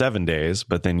feast is 7 days,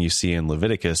 but then you see in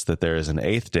Leviticus that there is an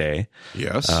 8th day.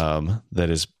 Yes.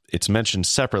 It's mentioned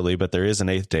separately, but there is an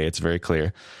 8th day. It's very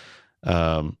clear.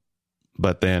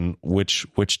 But then which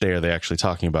day are they actually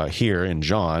talking about here in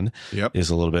John is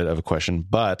a little bit of a question.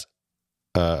 But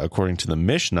according to the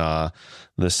Mishnah,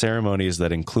 the ceremonies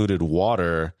that included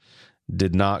water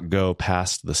did not go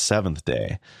past the 7th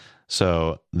day.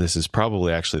 So this is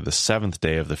probably actually the 7th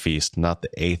day of the feast, not the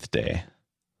 8th day.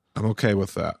 I'm okay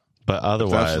with that. But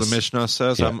otherwise, if that's what the Mishnah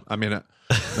says. Yeah.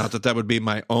 Not that would be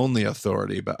my only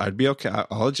authority, but I'd be okay.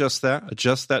 I'll adjust that to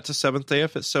 7th day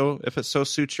if it so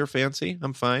suits your fancy.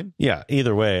 I'm fine. Yeah.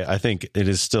 Either way, I think it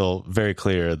is still very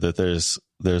clear that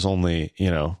there's only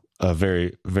a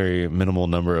very, very minimal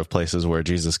number of places where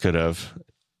Jesus could have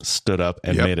stood up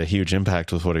and made a huge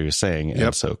impact with what he was saying.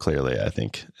 And so clearly, I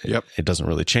think it doesn't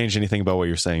really change anything about what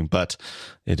you're saying, but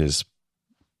it is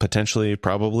potentially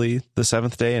probably the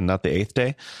 7th day and not the 8th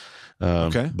day.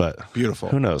 Okay. But beautiful.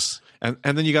 Who knows? And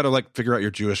then you got to figure out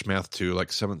your Jewish math too, like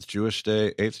 7th Jewish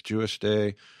day, 8th Jewish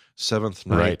day, 7th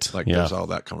night. Right. There's all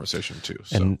that conversation too.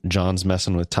 So. And John's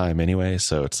messing with time anyway.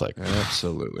 So it's like,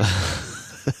 absolutely.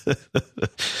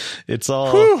 It's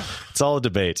all a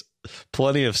debate.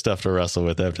 Plenty of stuff to wrestle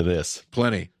with after this.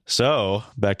 Plenty. So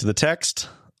back to the text.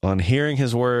 On hearing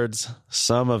his words,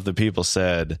 some of the people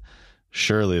said,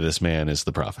 "Surely this man is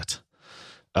the prophet."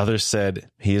 Others said,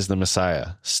 "He is the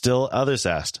Messiah." Still others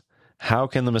asked, "How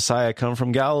can the Messiah come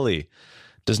from Galilee?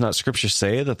 Does not Scripture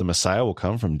say that the Messiah will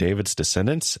come from David's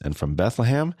descendants and from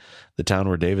Bethlehem, the town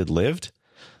where David lived?"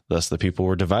 Thus the people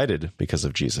were divided because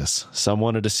of Jesus. Some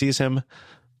wanted to seize him,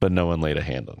 but no one laid a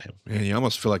hand on him. Man, you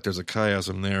almost feel like there's a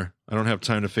chiasm there. I don't have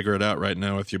time to figure it out right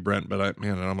now with you, Brent, but it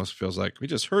almost feels like we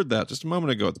just heard that just a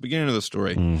moment ago at the beginning of the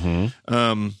story.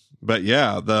 Mm-hmm. But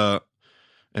yeah,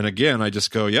 and again, I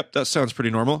just go, yep, that sounds pretty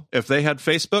normal. If they had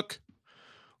Facebook,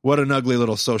 what an ugly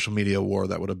little social media war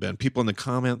that would have been. People in the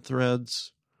comment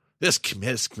threads, this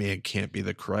man can't be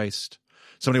the Christ.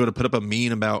 Somebody would have put up a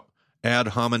meme about ad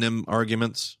hominem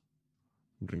arguments.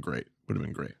 Would have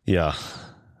been great. Yeah.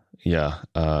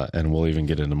 And we'll even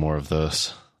get into more of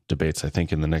those debates, I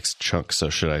think, in the next chunk. So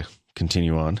should I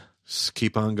continue on? Just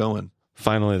keep on going.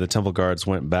 Finally, the temple guards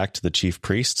went back to the chief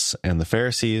priests and the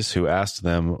Pharisees, who asked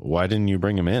them, "Why didn't you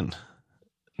bring him in?"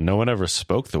 "No one ever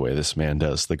spoke the way this man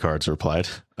does," the guards replied.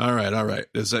 All right.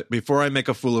 Before I make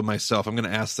a fool of myself, I'm going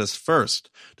to ask this first.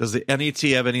 Does the NET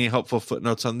have any helpful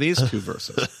footnotes on these two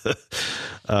verses?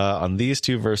 On these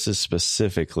two verses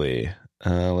specifically,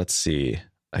 let's see.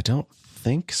 I don't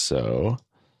think so.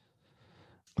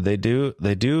 They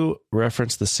do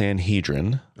reference the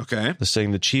Sanhedrin. Okay. They're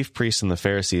saying the chief priests and the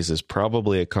Pharisees is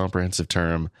probably a comprehensive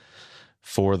term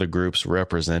for the groups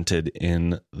represented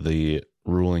in the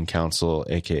ruling council,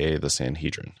 aka the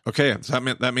Sanhedrin. Okay, so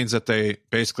that means that they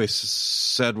basically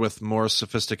said with more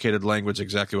sophisticated language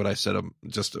exactly what I said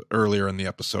just earlier in the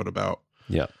episode about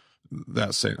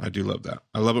that saying. I do love that.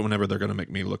 I love it whenever they're going to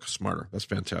make me look smarter. That's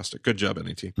fantastic. Good job,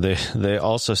 NET. They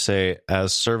also say,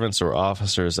 as servants or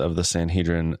officers of the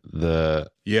Sanhedrin, the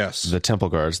temple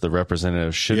guards, the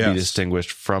representatives, should be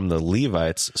distinguished from the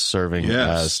Levites serving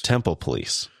as temple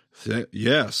police.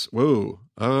 Yes. Whoa.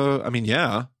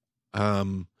 That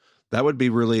would be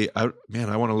really, I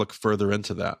want to look further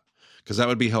into that because that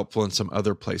would be helpful in some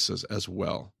other places as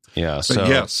well. Yeah.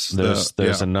 But so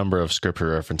there's a number of scripture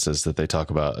references that they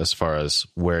talk about as far as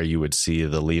where you would see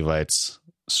the Levites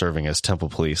serving as temple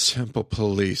police. Temple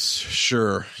police.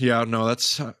 Sure. Yeah. No,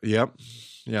 that's, yep.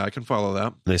 Yeah, I can follow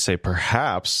that. They say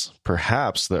perhaps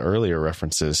the earlier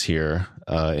references here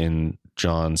in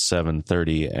John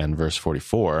 7:30 and verse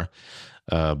 44,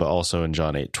 but also in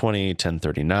John 8:20,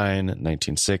 10:39,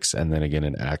 19:6, and then again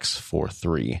in Acts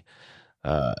 4:3,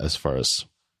 as far as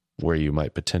where you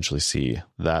might potentially see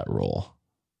that role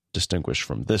distinguished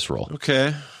from this role.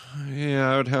 Okay.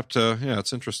 Yeah, I would have to. Yeah,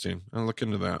 it's interesting. I'll look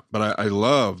into that. But I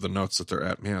love the notes that they're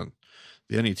at. Man,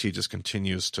 the NET just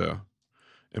continues to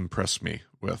impress me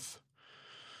with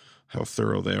how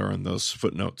thorough they are in those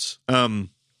footnotes.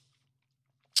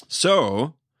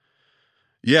 So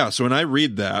when I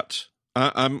read that,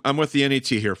 I'm with the NET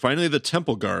here. Finally, the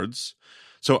temple guards.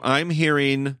 So I'm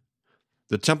hearing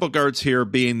the temple guards here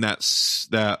being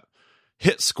that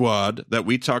hit squad that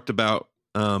we talked about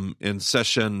in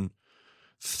session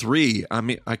 3. I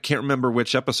mean, I can't remember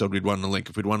which episode we'd want to link.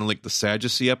 If we'd want to link the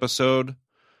Sadducee episode,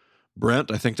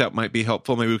 Brent, I think that might be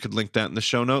helpful. Maybe we could link that in the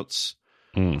show notes.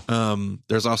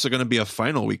 There's also going to be a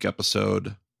final week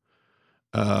episode,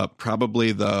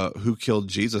 probably the Who Killed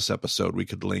Jesus episode we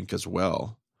could link as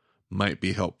well. Might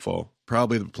be helpful.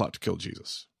 Probably the plot to kill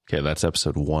Jesus. Okay, that's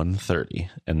episode 130.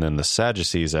 And then the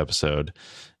Sadducees episode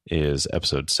is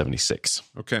episode 76.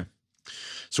 Okay.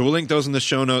 So we'll link those in the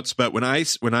show notes. But when I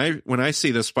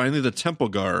see this, finally the temple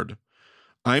guard,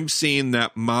 I'm seeing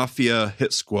that mafia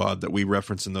hit squad that we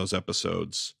reference in those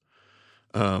episodes.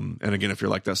 And again, if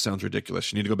you're like, that sounds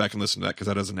ridiculous, you need to go back and listen to that because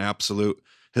that is an absolute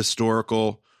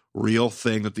historical, real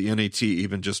thing that the NET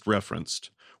even just referenced,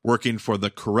 working for the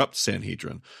corrupt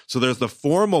Sanhedrin. So there's the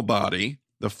formal body,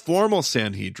 the formal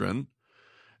Sanhedrin.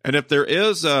 And if there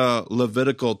is a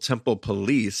Levitical temple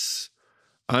police,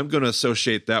 I'm going to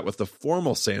associate that with the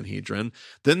formal Sanhedrin.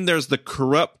 Then there's the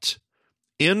corrupt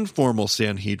informal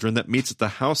Sanhedrin that meets at the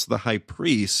house of the high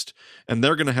priest, and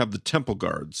they're going to have the temple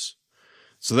guards.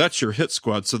 So that's your hit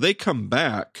squad. So they come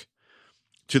back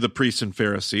to the priests and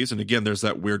Pharisees. And again, there's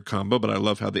that weird combo, but I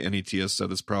love how the NET has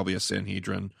said it's probably a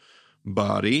Sanhedrin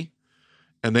body.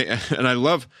 And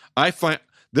I find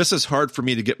this is hard for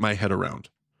me to get my head around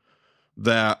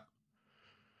that.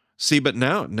 See, but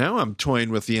now I'm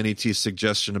toying with the NET's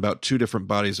suggestion about two different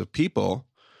bodies of people.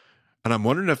 And I'm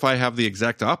wondering if I have the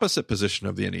exact opposite position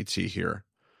of the NET here.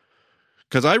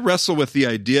 Because I wrestle with the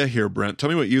idea here, Brent. Tell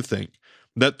me what you think.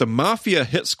 That the Mafia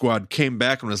hit squad came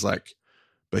back and was like,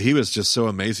 but he was just so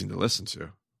amazing to listen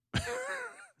to.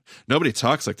 Nobody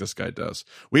talks like this guy does.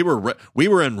 We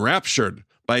were enraptured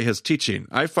by his teaching.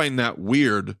 I find that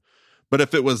weird. But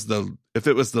if it was the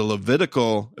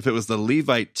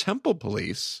Levite temple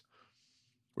police,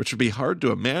 which would be hard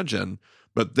to imagine,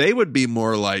 but they would be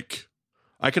more like,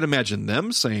 I can imagine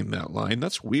them saying that line.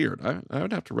 That's weird. I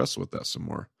would have to wrestle with that some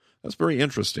more. That's very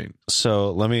interesting.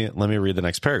 So let me read the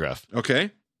next paragraph.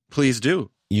 Okay, please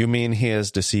do. You mean he has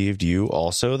deceived you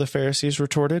also, the Pharisees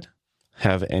retorted?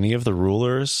 Have any of the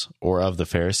rulers or of the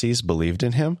Pharisees believed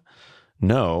in him?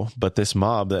 No, but this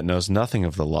mob that knows nothing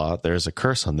of the law, there is a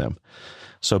curse on them.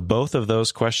 So both of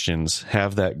those questions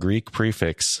have that Greek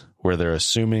prefix where they're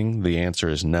assuming the answer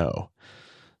is no.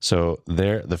 So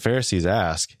the Pharisees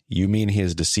ask, you mean he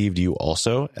has deceived you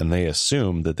also? And they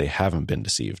assume that they haven't been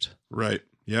deceived. Right.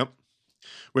 Yep.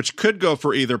 Which could go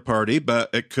for either party, but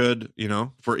it could,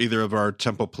 for either of our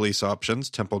temple police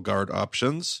options, temple guard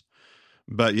options.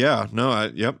 But yeah, no,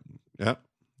 yep.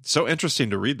 So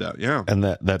interesting to read that, yeah. And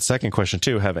that second question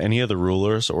too, have any of the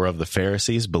rulers or of the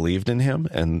Pharisees believed in him?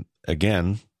 And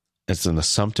again, it's an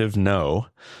assumptive no.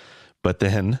 But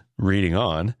then reading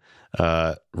on,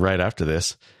 right after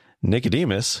this,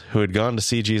 Nicodemus, who had gone to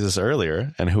see Jesus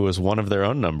earlier and who was one of their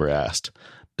own number, asked,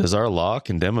 does our law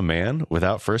condemn a man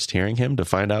without first hearing him to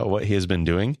find out what he has been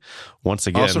doing? Once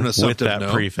again, with that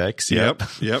prefix. Yep.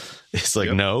 It's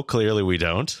like, no, clearly we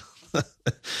don't.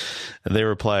 And they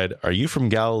replied, are you from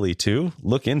Galilee too?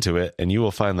 Look into it, and you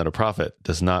will find that a prophet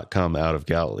does not come out of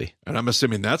Galilee. And I'm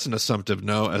assuming that's an assumptive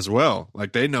no as well.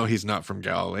 Like they know he's not from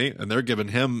Galilee, and they're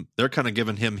kind of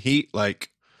giving him heat.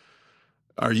 Like,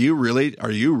 are you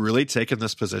really taking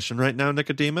this position right now,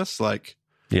 Nicodemus? Like,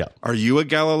 yeah, are you a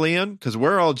Galilean? Because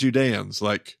we're all Judeans.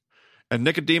 Like, and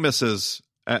Nicodemus is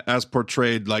as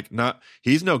portrayed like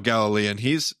he's no Galilean.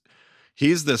 He's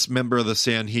this member of the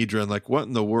Sanhedrin. Like, what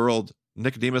in the world,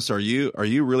 Nicodemus? Are you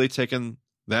really taking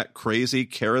that crazy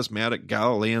charismatic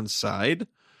Galilean side?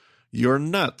 You're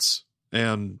nuts.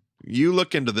 And you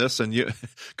look into this, and you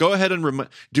go ahead and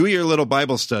do your little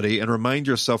Bible study and remind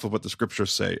yourself of what the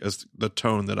scriptures say as the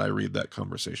tone that I read that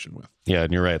conversation with. Yeah,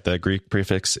 and you're right. That Greek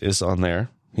prefix is on there.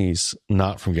 He's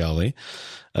not from Galilee,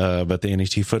 but the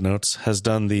NET Footnotes has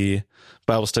done the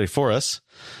Bible study for us.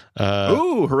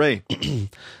 Ooh, hooray.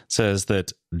 Says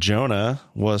that Jonah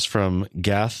was from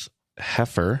Gath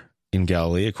Hepher in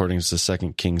Galilee, according to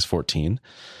 2 Kings 14.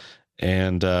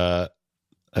 And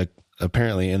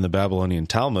apparently in the Babylonian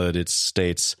Talmud, it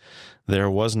states, there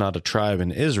was not a tribe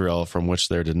in Israel from which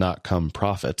there did not come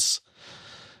prophets.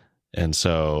 And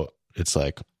so it's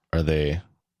like, are they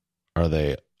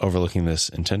overlooking this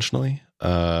intentionally?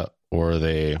 Or are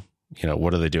they,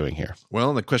 what are they doing here?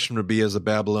 Well, the question would be, is the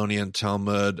Babylonian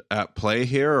Talmud at play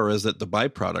here, or is it the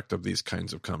byproduct of these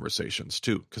kinds of conversations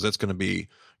too? Because that's going to be,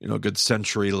 a good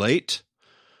century late.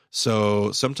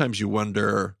 So sometimes you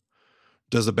wonder,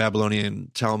 does the Babylonian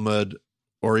Talmud,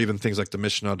 or even things like the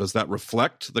Mishnah, does that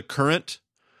reflect the current,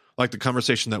 like the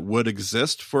conversation that would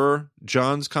exist for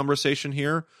John's conversation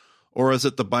here? Or is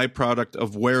it the byproduct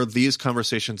of where these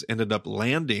conversations ended up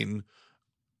landing,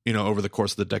 over the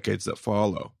course of the decades that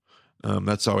follow?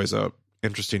 That's always a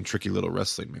interesting, tricky little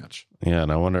wrestling match. Yeah,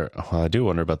 and I do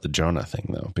wonder about the Jonah thing,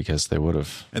 though, because they would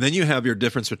have... And then you have your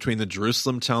difference between the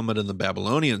Jerusalem Talmud and the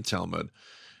Babylonian Talmud,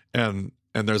 and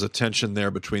there's a tension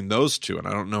there between those two, and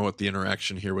I don't know what the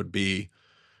interaction here would be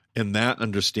in that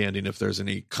understanding, if there's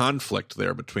any conflict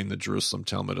there between the Jerusalem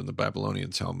Talmud and the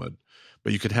Babylonian Talmud.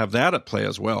 But you could have that at play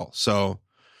as well. So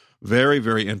very,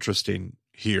 very interesting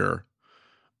here.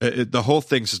 The whole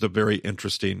thing's just a very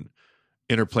interesting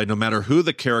interplay, no matter who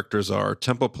the characters are,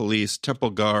 temple police,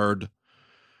 temple guard.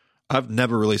 I've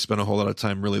never really spent a whole lot of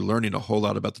time really learning a whole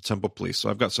lot about the temple police, so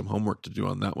I've got some homework to do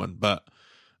on that one. But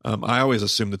I always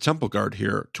assumed the temple guard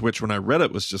here, to which when I read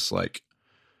it was just like,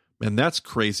 man, that's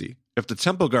crazy. If the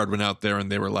temple guard went out there and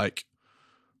they were like,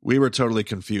 we were totally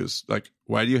confused. Like,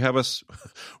 why do you have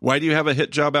a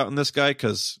hit job out in this guy?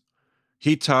 Because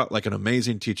he taught like an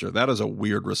amazing teacher. That is a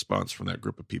weird response from that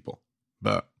group of people,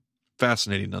 but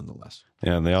fascinating nonetheless.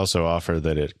 Yeah, and they also offer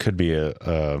that it could be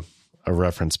a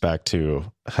reference back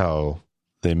to how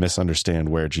they misunderstand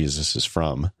where Jesus is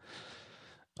from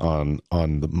on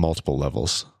the multiple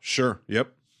levels. Sure.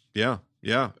 Yep. Yeah.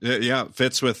 It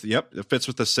fits with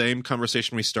the same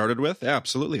conversation we started with. Yeah,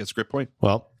 absolutely. That's a great point.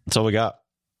 Well, that's all we got,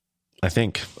 I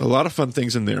think. A lot of fun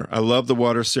things in there. I love the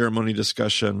water ceremony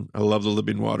discussion. I love the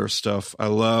living water stuff. I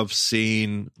love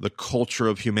seeing the culture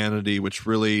of humanity, which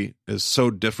really is so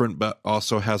different, but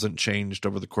also hasn't changed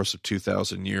over the course of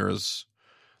 2,000 years.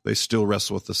 They still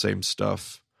wrestle with the same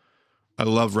stuff. I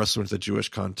love wrestling with the Jewish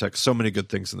context. So many good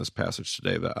things in this passage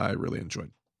today that I really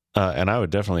enjoyed. And I would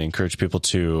definitely encourage people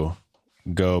to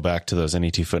go back to those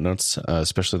NET footnotes,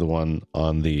 especially the one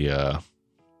on the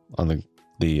on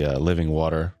the living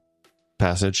water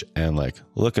passage and like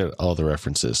look at all the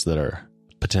references that are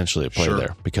potentially at play Sure.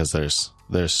 there, because there's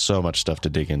so much stuff to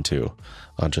dig into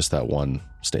on just that one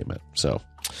statement. So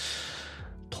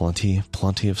plenty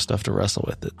of stuff to wrestle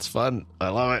with. It's fun. I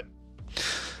love it.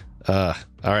 All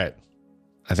right.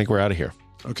 I think we're out of here.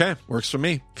 Okay, works for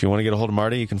me. If you want to get a hold of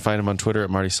Marty, you can find him on Twitter at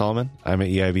Marty Solomon. I'm at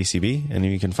EIVCB, and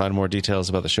you can find more details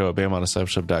about the show at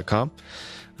BamOnDiscipleship.com.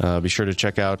 Be sure to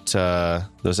check out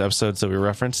those episodes that we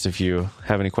referenced if you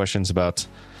have any questions about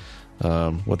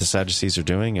what the Sadducees are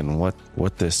doing and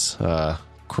what this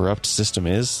corrupt system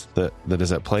is that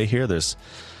is at play here. There's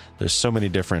so many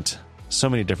different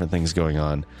things going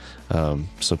on.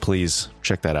 So please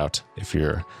check that out if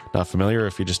you're not familiar or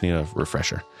if you just need a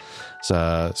refresher.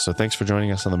 So thanks for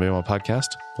joining us on the Bama Podcast.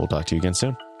 We'll talk to you again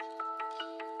soon.